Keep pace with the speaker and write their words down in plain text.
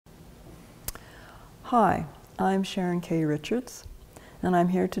Hi, I'm Sharon K. Richards, and I'm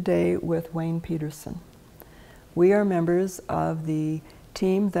here today with Wayne Peterson. We are members of the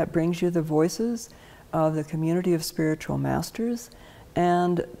team that brings you the voices of the community of spiritual masters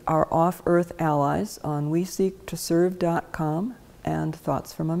and our off-earth allies on weseektoserve.com and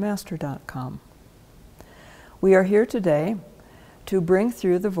thoughtsfromamaster.com. We are here today to bring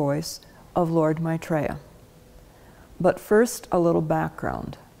through the voice of Lord Maitreya. But first, a little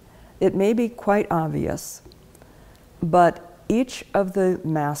background. It may be quite obvious, but each of the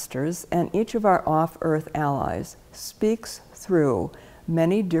masters and each of our off-earth allies speaks through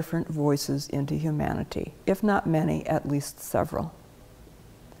many different voices into humanity, if not many, at least several.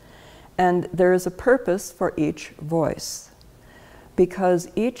 And there is a purpose for each voice, because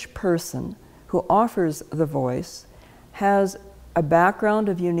each person who offers the voice has a background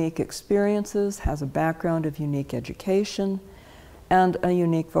of unique experiences, has a background of unique education, and a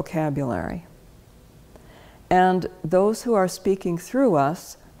unique vocabulary. And those who are speaking through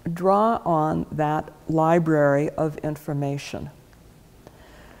us draw on that library of information.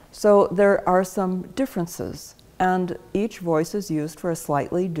 So there are some differences, and each voice is used for a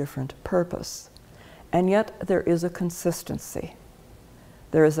slightly different purpose. And yet there is a consistency.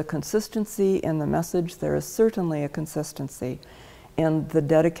 There is a consistency in the message. There is certainly a consistency in the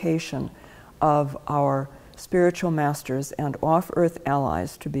dedication of our spiritual masters and off-earth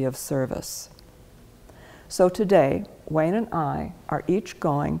allies to be of service. So today, Wayne and I are each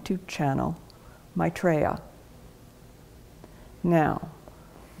going to channel Maitreya. Now,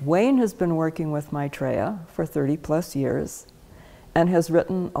 Wayne has been working with Maitreya for 30+ years and has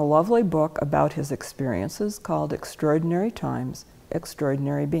written a lovely book about his experiences called Extraordinary Times,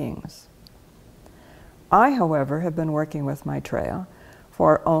 Extraordinary Beings. I, however, have been working with Maitreya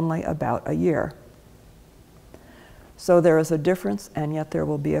for only about a year. So there is a difference, and yet there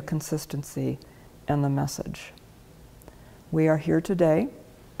will be a consistency in the message. We are here today,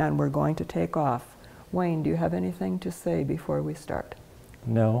 and we're going to take off. Wayne, do you have anything to say before we start?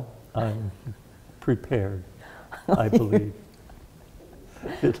 No, I'm prepared, I believe.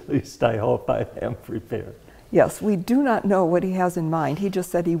 At least I hope I am prepared. Yes, we do not know what he has in mind. He just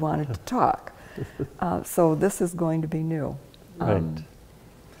said he wanted to talk. So this is going to be new. Right.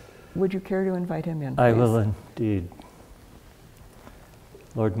 Would you care to invite him in, please? I will indeed.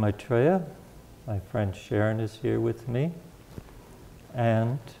 Lord Maitreya, my friend Sharon is here with me,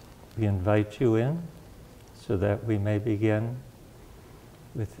 and we invite you in so that we may begin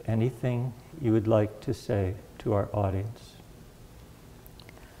with anything you would like to say to our audience.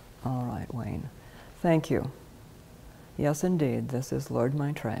 All right, Wayne. Thank you. Yes, indeed, this is Lord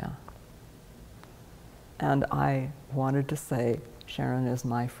Maitreya. And I wanted to say, Sharon is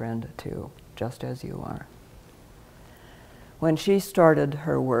my friend too, just as you are. When she started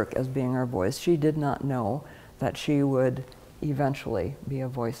her work as being our voice, she did not know that she would eventually be a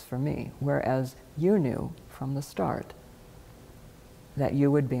voice for me, whereas you knew from the start that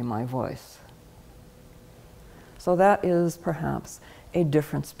you would be my voice. So that is perhaps a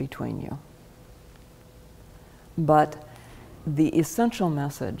difference between you. But the essential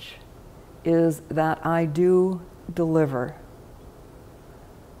message is that I do deliver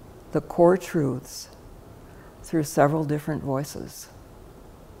the core truths through several different voices.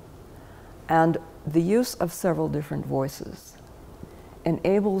 And the use of several different voices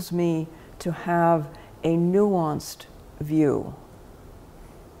enables me to have a nuanced view.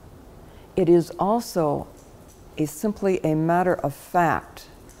 It is also simply a matter of fact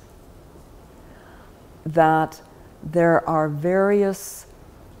that there are various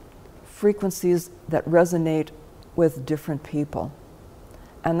frequencies that resonate with different people.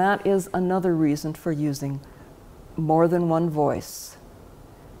 And that is another reason for using more than one voice,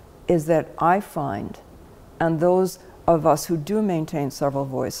 is that I find, and those of us who do maintain several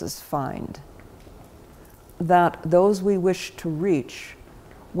voices find, that those we wish to reach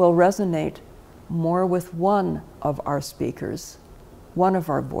will resonate more with one of our speakers, one of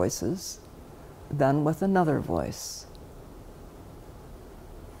our voices, than with another voice.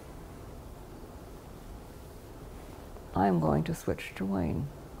 I am going to switch to Wayne.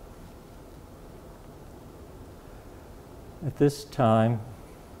 At this time,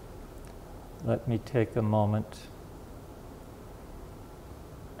 let me take a moment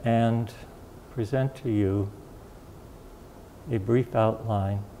and present to you a brief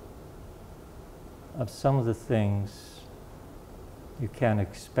outline of some of the things you can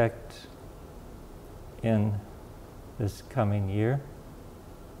expect in this coming year,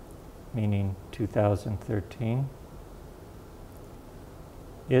 meaning 2013.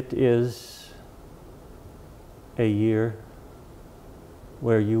 It is a year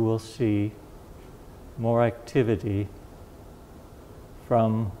where you will see more activity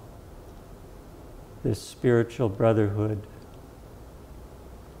from this spiritual brotherhood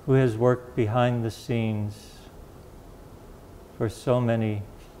who has worked behind the scenes for so many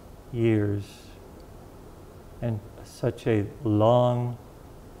years and such a long,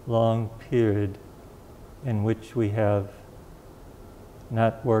 long period in which we have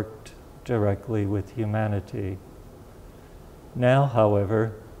not worked directly with humanity. Now,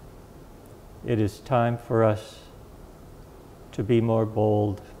 however, it is time for us to be more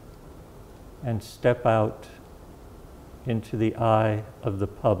bold and step out into the eye of the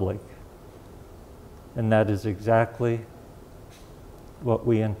public. And that is exactly what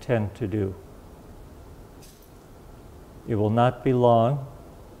we intend to do. It will not be long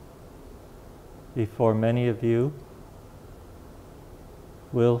before many of you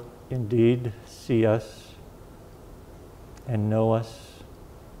will indeed see us and know us,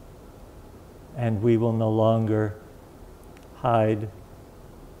 and we will no longer hide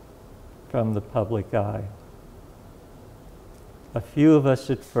from the public eye. A few of us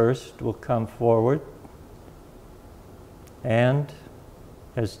at first will come forward, and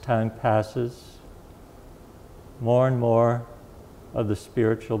as time passes, more and more of the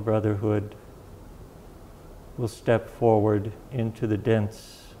spiritual brotherhood will step forward into the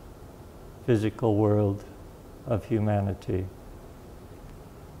dense physical world of humanity.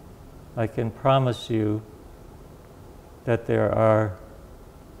 I can promise you that there are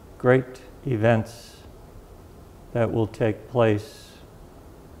great events that will take place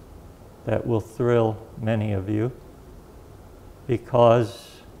that will thrill many of you,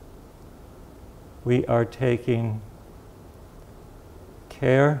 because we are taking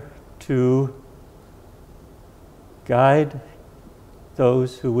care to guide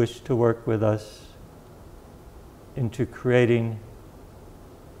those who wish to work with us into creating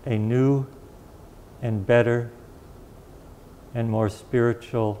a new and better and more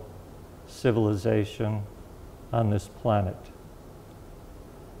spiritual civilization on this planet.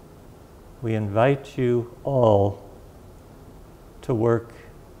 We invite you all to work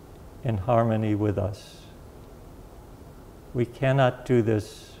in harmony with us. We cannot do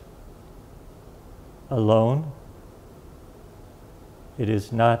this alone. It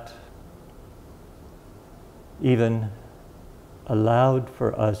is not even allowed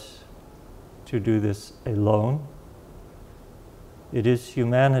for us to do this alone. It is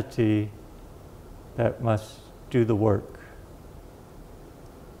humanity that must do the work.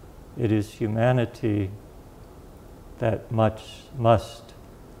 It is humanity that must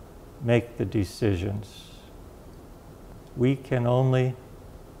make the decisions. We can only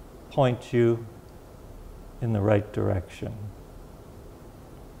point you in the right direction.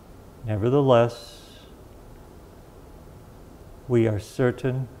 Nevertheless, we are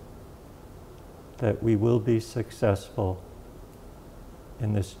certain that we will be successful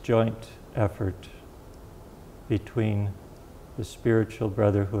in this joint effort between the spiritual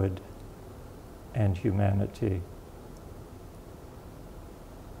brotherhood and humanity.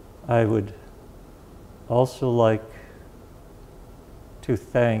 I would also like to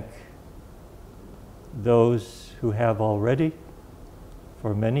thank those who have already,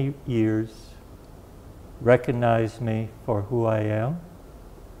 for many years, recognized me for who I am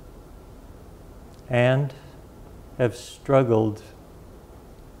and have struggled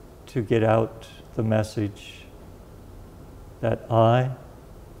to get out the message that I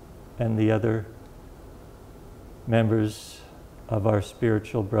and the other members of our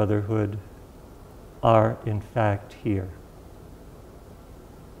spiritual brotherhood are in fact here.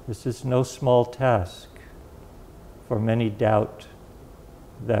 This is no small task, for many doubt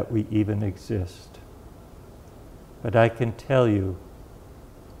that we even exist. But I can tell you,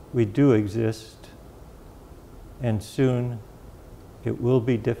 we do exist, and soon it will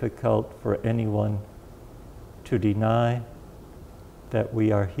be difficult for anyone to deny that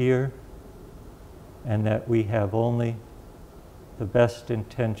we are here and that we have only the best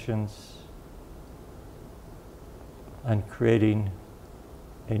intentions on creating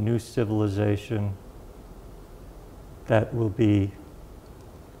a new civilization that will be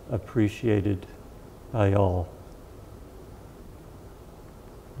appreciated by all.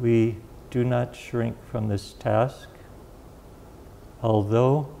 We do not shrink from this task,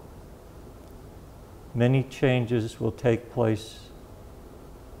 although many changes will take place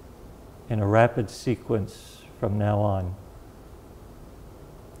in a rapid sequence from now on.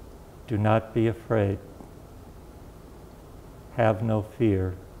 Do not be afraid. Have no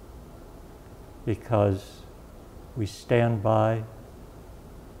fear, because we stand by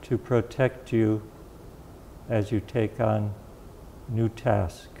to protect you as you take on new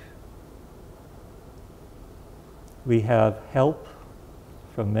tasks. We have help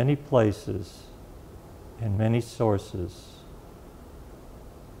from many places and many sources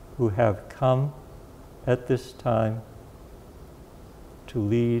who have come at this time to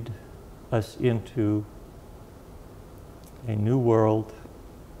lead us into a new world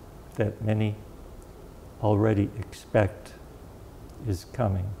that many already expect is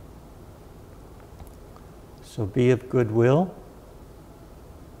coming. So be of goodwill,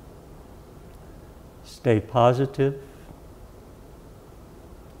 stay positive,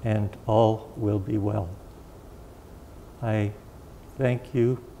 and all will be well. I thank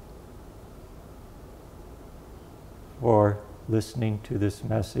you for listening to this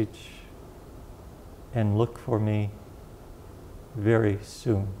message, and look for me very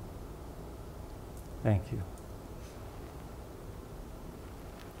soon. Thank you.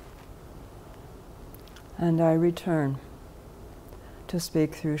 And I return to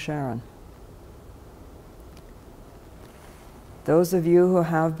speak through Sharon. Those of you who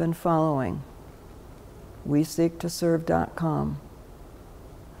have been following WeSeekToServe.com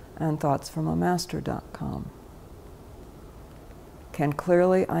and ThoughtsFromAMaster.com can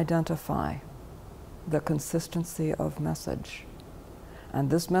clearly identify the consistency of message. And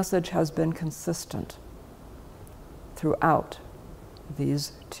this message has been consistent throughout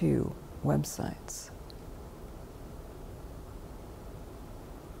these two websites.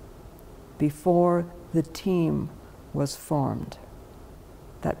 Before the team was formed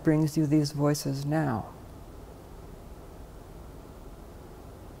that brings you these voices now,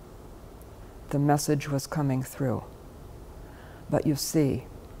 the message was coming through. But you see,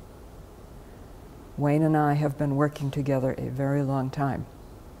 Wayne and I have been working together a very long time,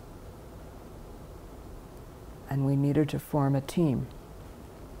 and we needed to form a team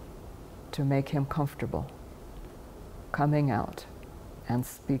to make him comfortable coming out and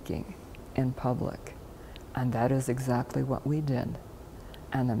speaking in public. And that is exactly what we did,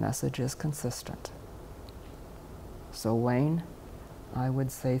 and the message is consistent. So Wayne, I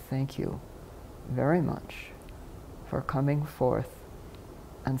would say thank you very much for coming forth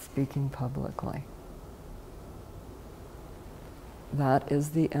and speaking publicly. That is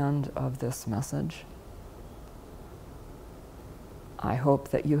the end of this message. I hope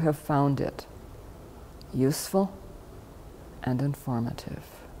that you have found it useful and informative.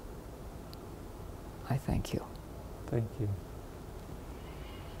 I thank you. Thank you.